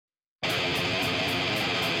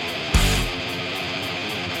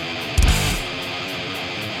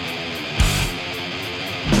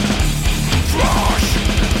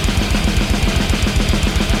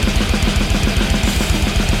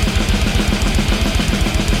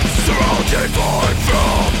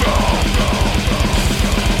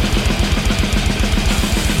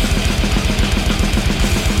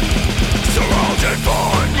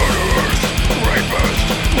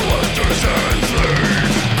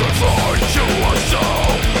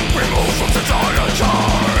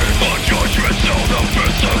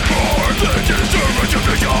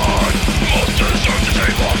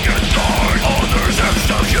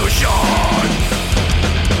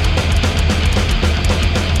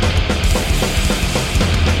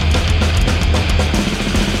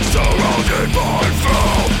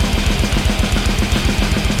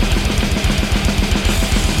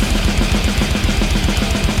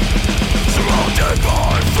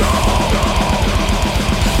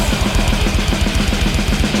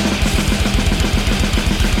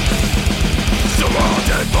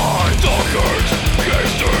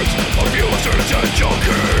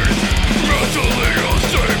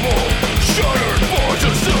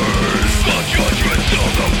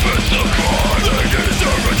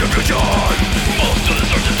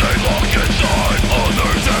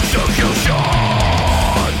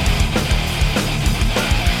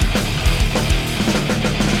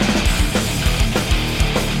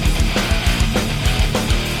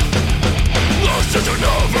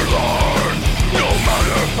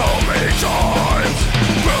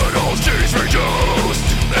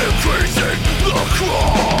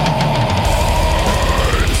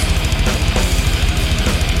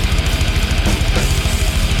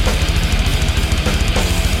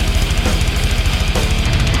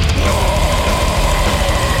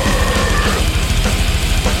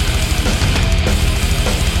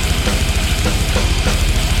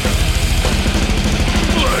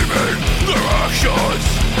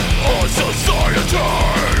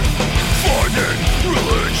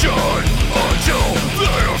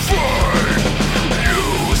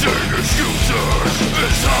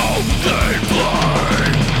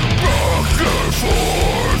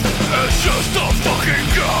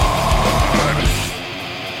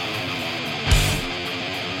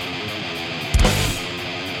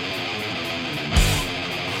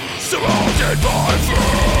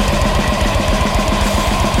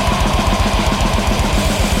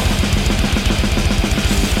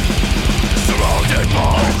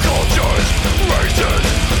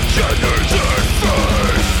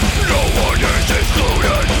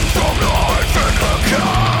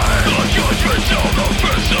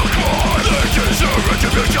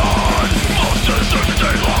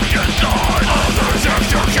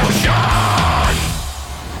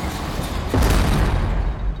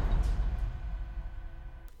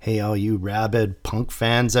Hey, all you rabid punk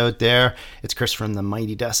fans out there. It's Chris from the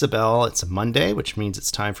Mighty Decibel. It's a Monday, which means it's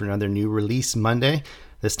time for another new release Monday.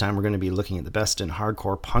 This time we're going to be looking at the best in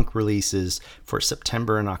hardcore punk releases for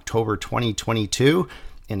September and October 2022.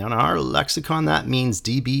 And on our lexicon, that means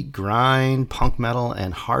D-beat, grind, punk metal,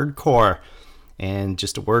 and hardcore. And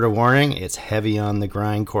just a word of warning, it's heavy on the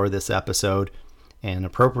grindcore this episode. And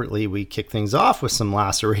appropriately, we kick things off with some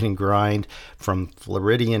lacerating grind from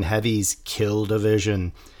Floridian Heavy's Kill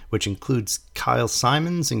Division, which includes Kyle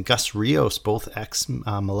Simons and Gus Rios, both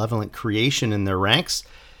ex-Malevolent Creation in their ranks.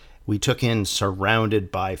 We took in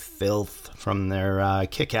Surrounded by Filth from their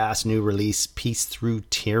kick-ass new release, Peace Through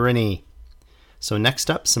Tyranny. So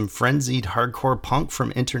next up, some frenzied hardcore punk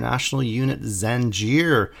from international unit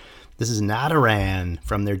ZANJEER. This is Nadaran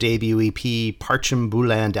from their debut EP, Parcham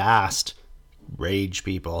Buland Ast. Rage,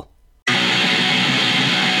 people.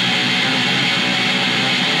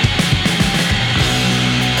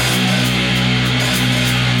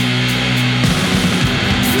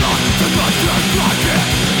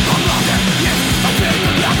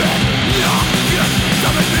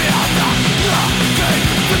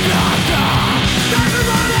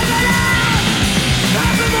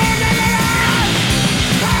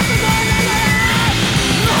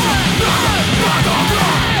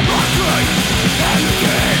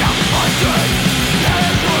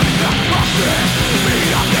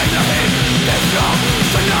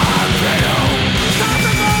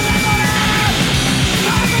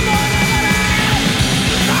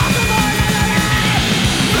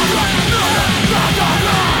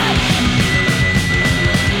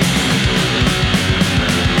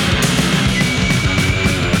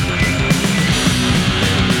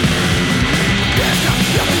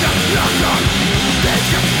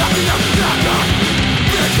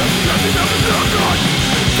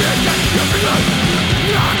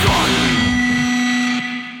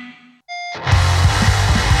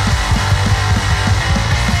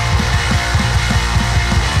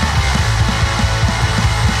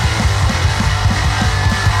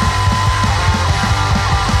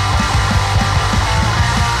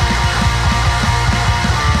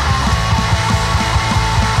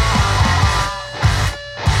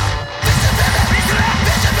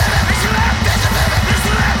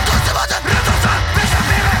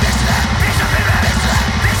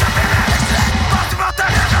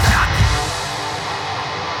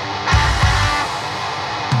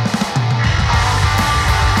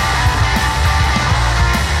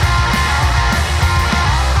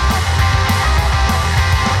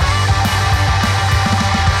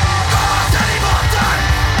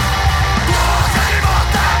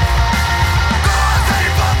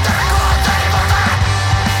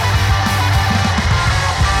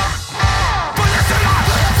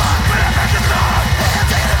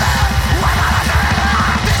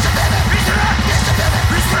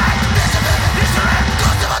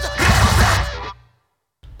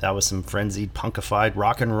 That was some frenzied punkified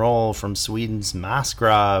rock and roll from Sweden's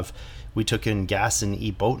Massgrav. We took in Gasen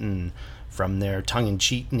and Botten from their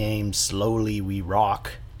tongue-in-cheek name Slowly We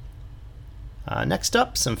Rock. Next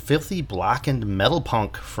up, some filthy blackened metal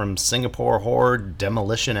punk from Singapore horde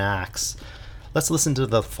Demolition Axe. Let's listen to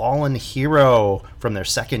The Fallen Hero from their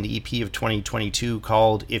second EP of 2022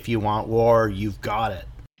 called If You Want War, You've Got It.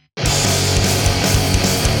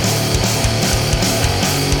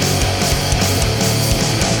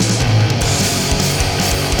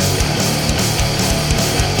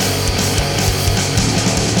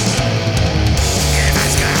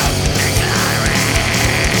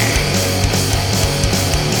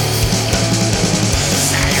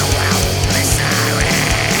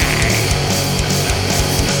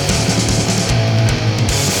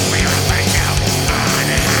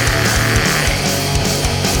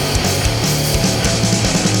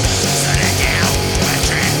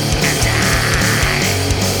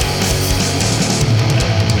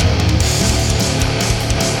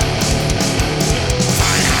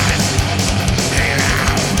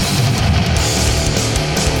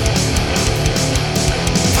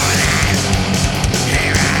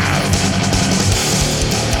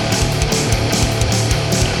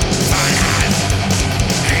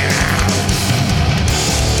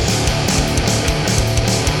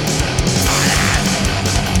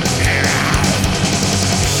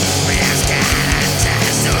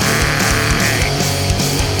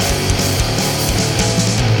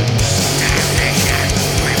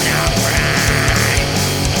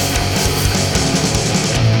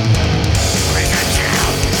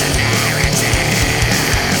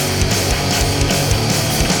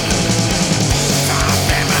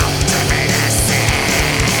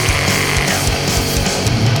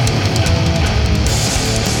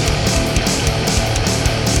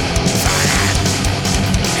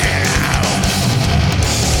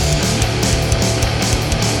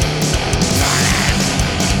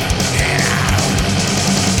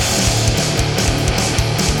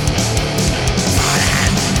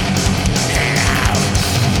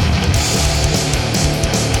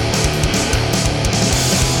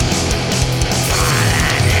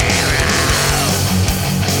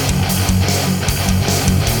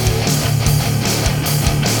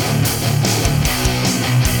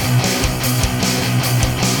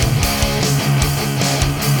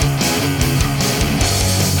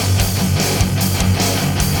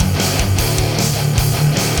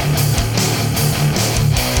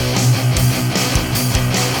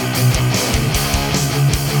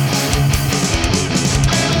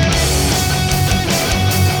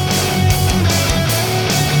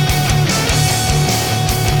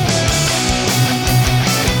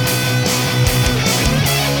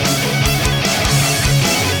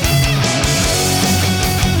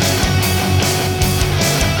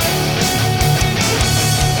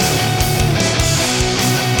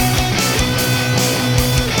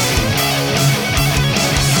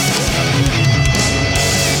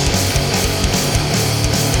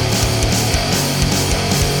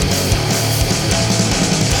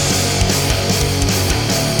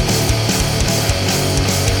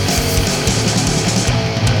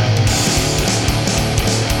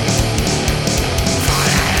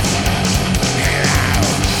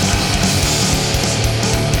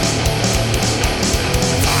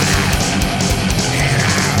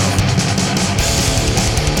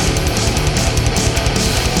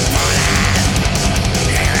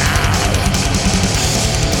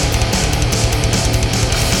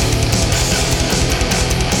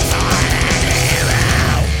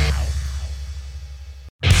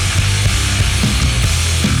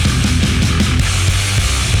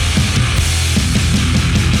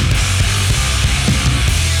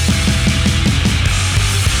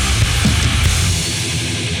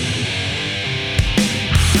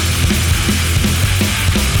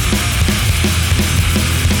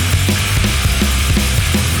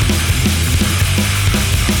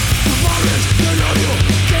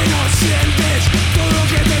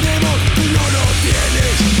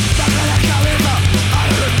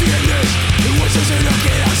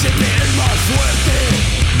 siempre el más fuerte.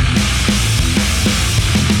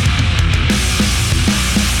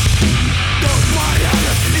 Dos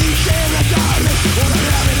mañanas inquebrantables, hora de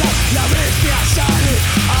la verdad, la bestia sale.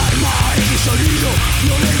 Arma, X sonido,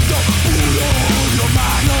 violento, puro, odio,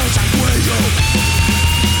 manos al cuello.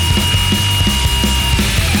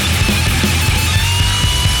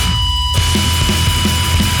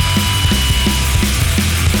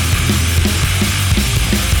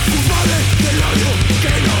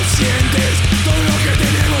 Sientes todo lo que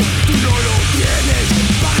tenemos, tú no lo tienes.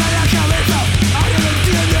 Baja la cabeza, ahora lo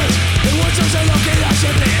entiendes. El hueso se lo queda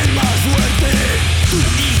siempre el más fuerte. Tú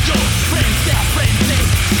y yo, frente a frente,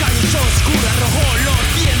 calles oscuras, rojo los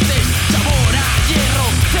dientes. Sabor a hierro,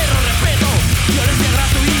 cerro respeto, violencia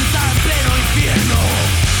gratuita en pleno infierno.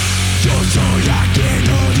 Yo soy a quien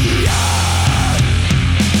odiar.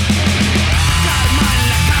 Karma en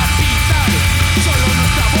la capital, solo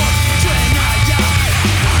nuestra voz suena ya.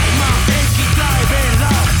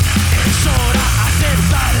 Es hora,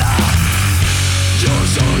 acéptala. Yo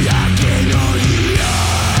soy a quien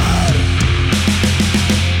odiar.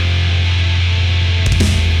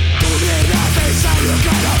 Tu mierda te salió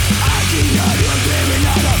cara. Aquí nadie debe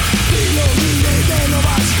nada. Dilo libre de lo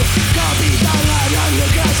básico. Capitán hablando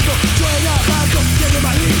el clásico. Suena barco, tiene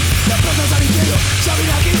Madrid. Las puertas al infierno se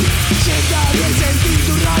abren aquí. Sienta bien sentir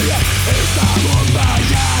tu rabia. Esta bomba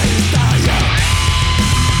ya estalla.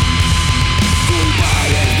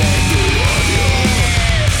 Culpables de tu odio.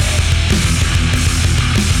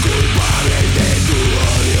 Culpables de tu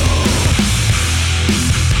odio.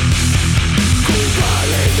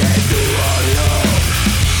 Culpables de tu odio.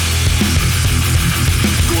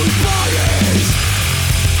 Culpables.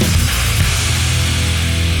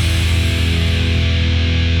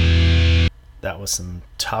 That was some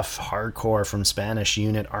tough hardcore from Spanish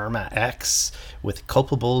unit Arma X with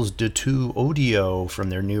Culpables de tu Odio from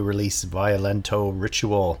their new release Violento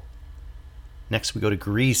Ritual. Next we go to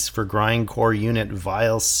Greece for grindcore unit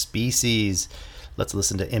Vile Species. Let's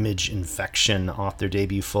listen to Image Infection off their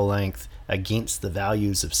debut full length Against the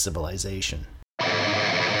Values of Civilization.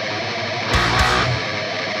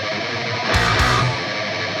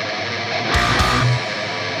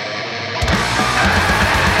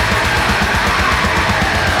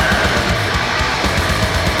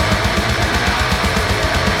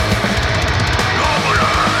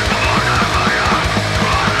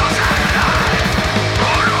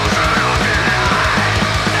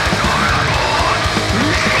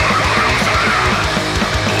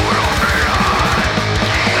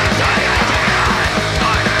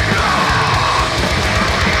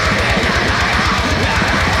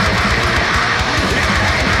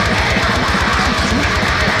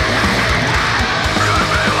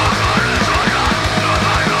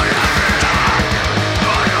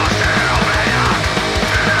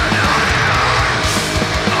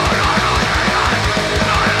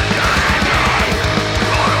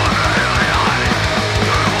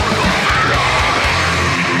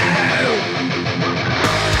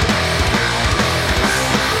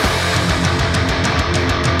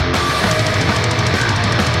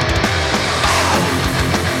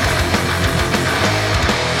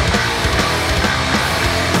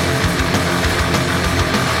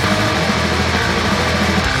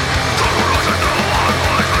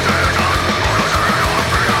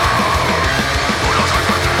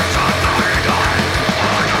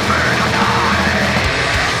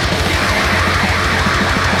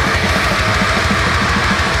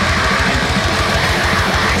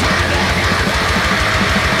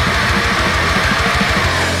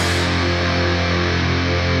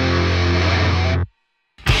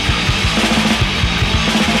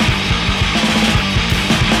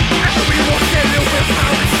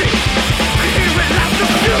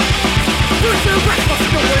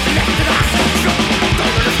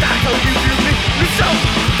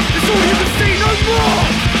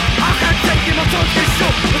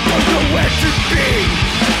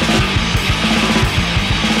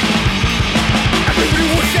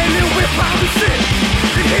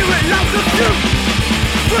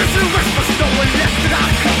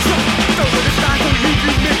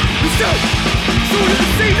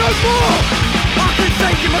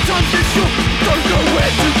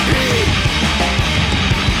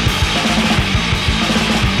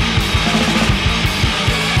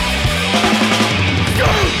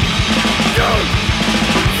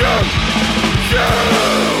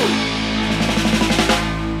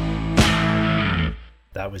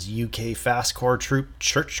 That was UK fastcore troupe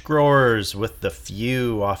Churchgoers with The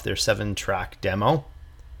Few off their 7-track demo.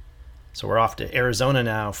 So we're off to Arizona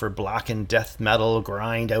now for black and death metal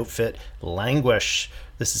grind outfit Languish.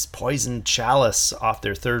 This is Poison Chalice off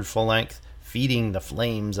their third full length, Feeding the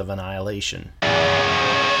Flames of Annihilation.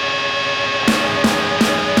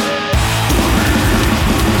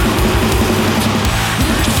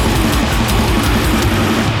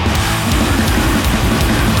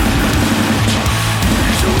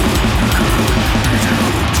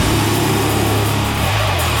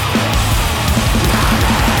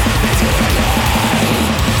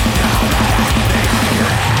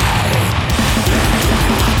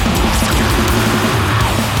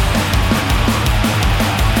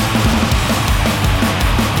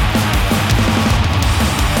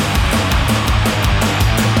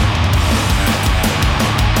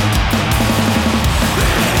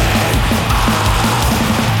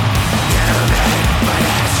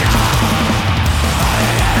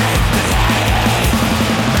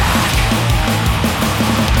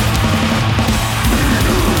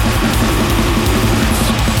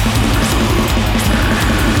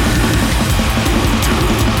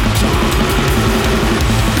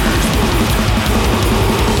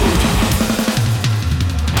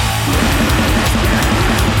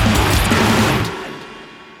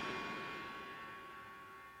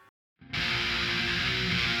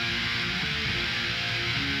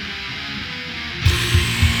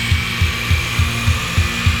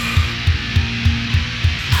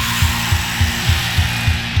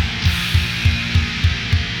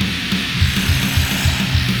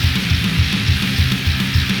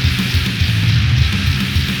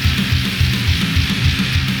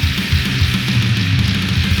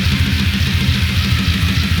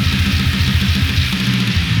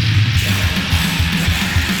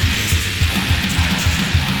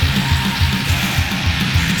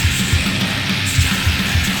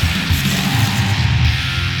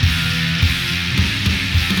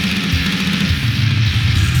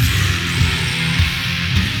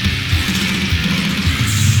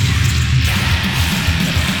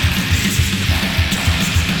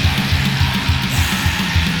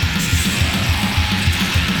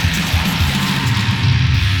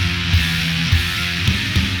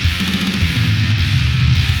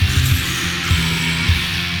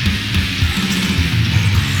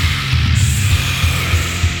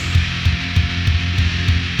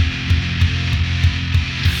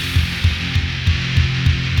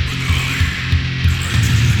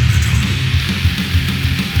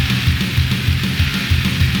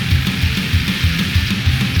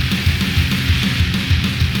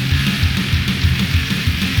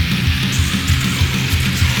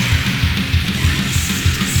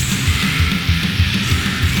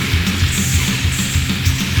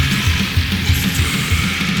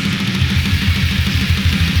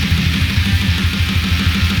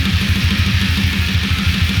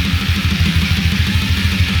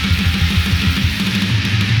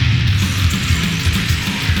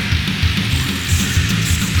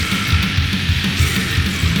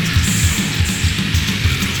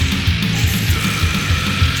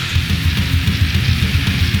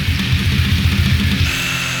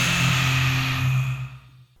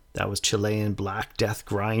 Chilean Black Death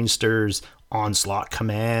Grindsters, ONSLAUGHT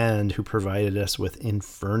KOMMAND, who provided us with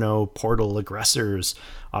Inferno Portal Aggressors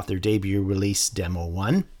off their debut release Demo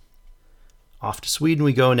 1. Off to Sweden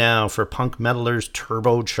we go now for punk metalers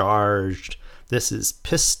Turbocharged. This is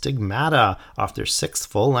Stigmata off their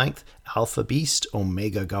sixth full length Alpha Beast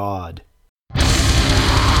Omega God.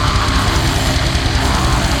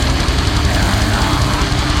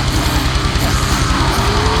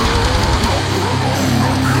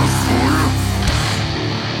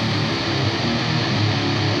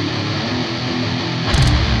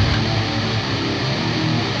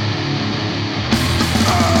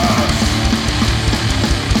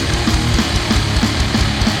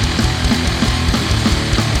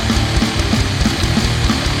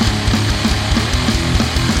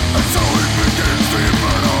 So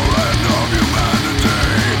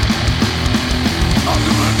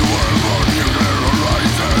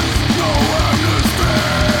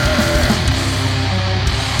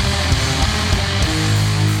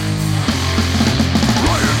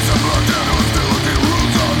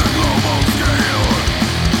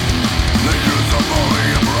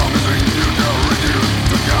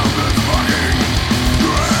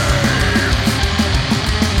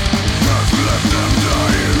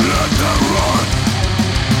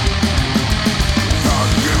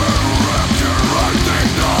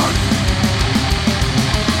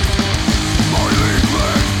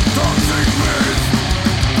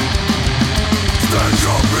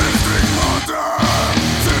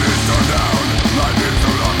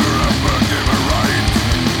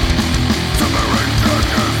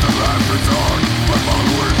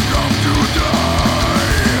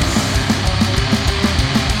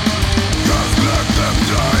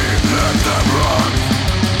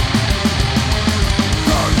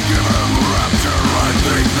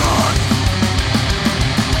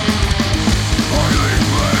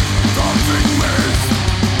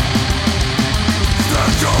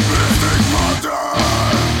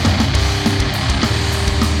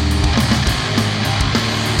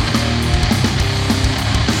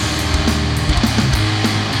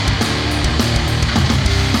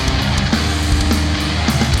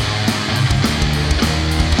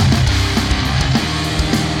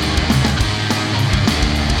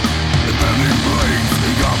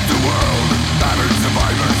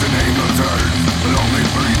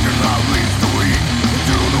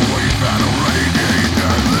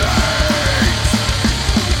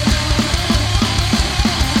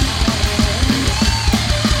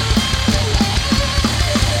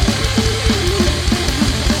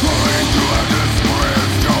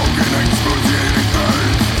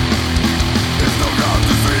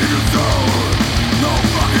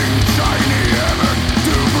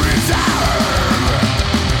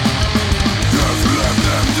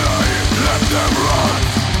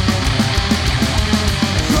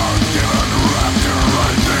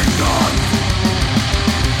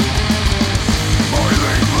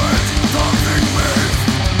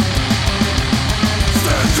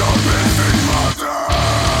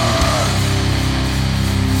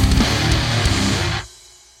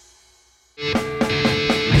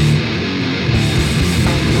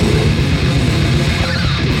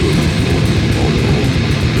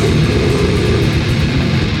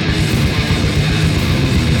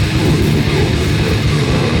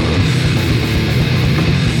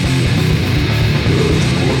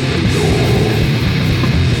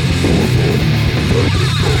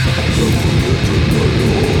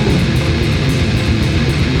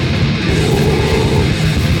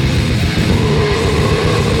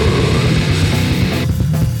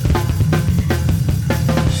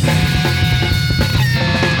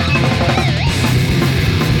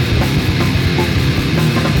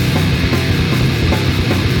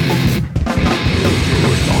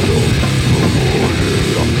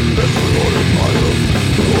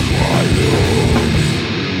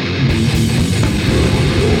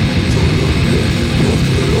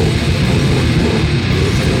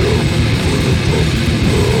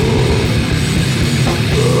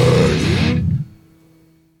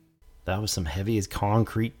That was some heavy as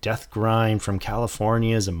concrete death grind from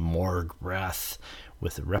California's Morgue with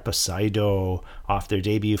Reposeido off their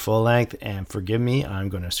debut full length. And forgive me, I'm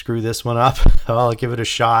going to screw this one up. I'll give it a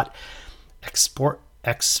shot.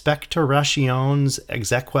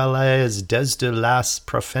 𝔓𝔯𝔬𝔫𝔰 desde las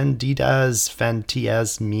profundidades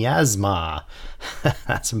fantasmiasma.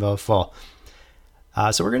 That's a mouthful.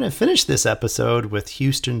 So we're going to finish this episode with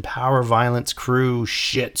Houston Power Violence crew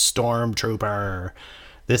Shit Stormtrooper.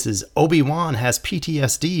 This is Obi-Wan Has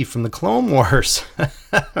PTSD from the Clone Wars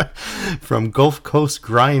from Gulf Coast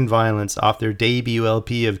Grind Violence off their debut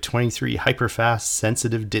LP of 23 hyperfast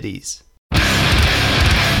sensitive ditties.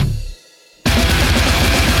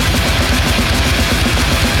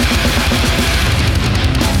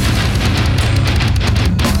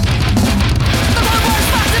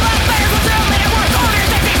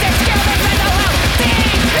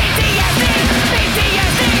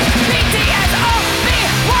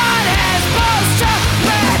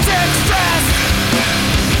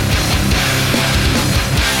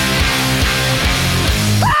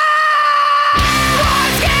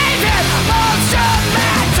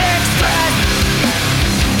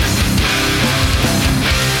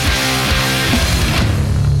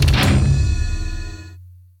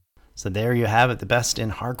 So there you have it, the best in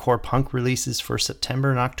hardcore punk releases for September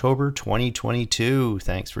and October 2022.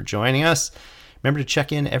 Thanks for joining us. Remember to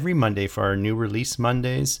check in every Monday for our new release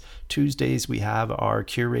Mondays. Tuesdays, we have our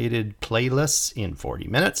curated playlists in 40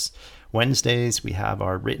 minutes. Wednesdays, we have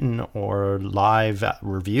our written or live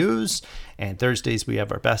reviews. And Thursdays, we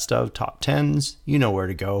have our best of top 10s. You know where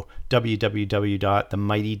to go,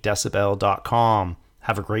 www.themighty_decibel.com.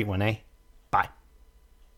 Have a great one, eh?